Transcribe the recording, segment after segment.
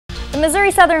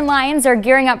Missouri Southern Lions are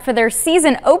gearing up for their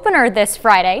season opener this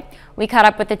Friday. We caught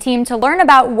up with the team to learn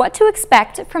about what to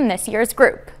expect from this year's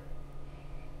group.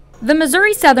 The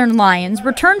Missouri Southern Lions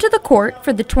return to the court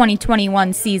for the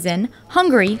 2021 season,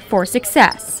 hungry for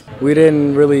success. We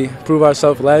didn't really prove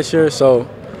ourselves last year, so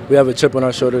we have a chip on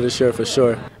our shoulder this year for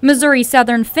sure. Missouri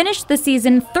Southern finished the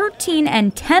season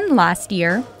 13-10 last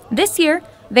year. This year,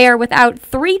 they are without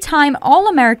three-time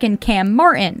All-American Cam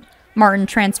Martin. Martin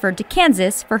transferred to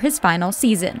Kansas for his final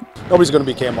season. Nobody's going to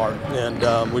be Cam Martin,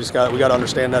 and we got to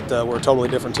understand that we're a totally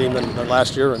different team than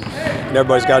last year, and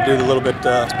everybody's got to do a little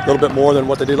bit more than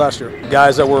what they did last year.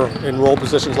 Guys that were in role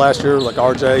positions last year, like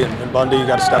RJ and Bundy, you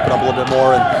got to step it up a little bit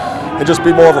more and just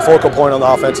be more of a focal point on the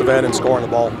offensive end and scoring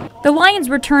the ball. The Lions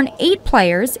return 8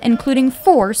 players, including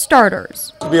 4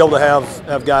 starters. To be able to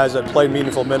have guys that played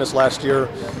meaningful minutes last year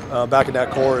back in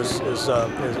that core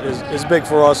is big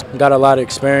for us. Got a lot of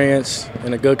experience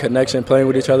and a good connection playing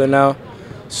with each other now,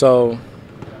 so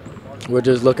we're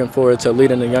just looking forward to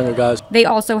leading the younger guys. They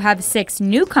also have 6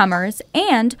 newcomers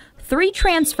and 3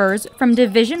 transfers from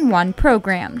Division I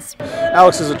programs.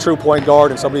 Alex is a true point guard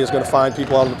and somebody who's going to find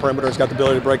people out on the perimeter. He's got the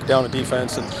ability to break it down in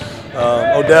defense. And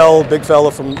Odell, big fella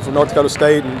from North Dakota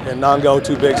State, and Nongo,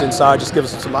 2 bigs inside, just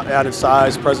gives us some added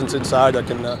size, presence inside that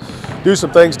can do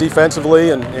some things defensively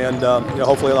and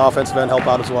hopefully on the offensive end help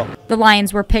out as well. The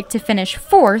Lions were picked to finish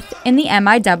 4th in the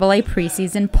MIAA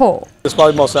preseason poll. It's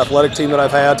probably the most athletic team that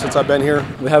I've had since I've been here.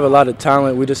 We have a lot of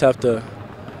talent. We just have to,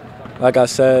 like I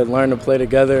said, learn to play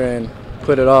together and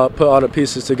put all the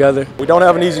pieces together. We don't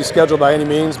have an easy schedule by any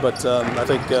means, but I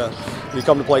think when you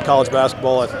come to play college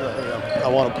basketball, I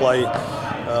want to play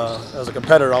as a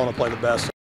competitor. I want to play the best.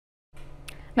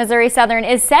 Missouri Southern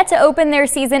is set to open their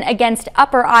season against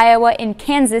Upper Iowa in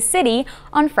Kansas City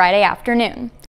on Friday afternoon.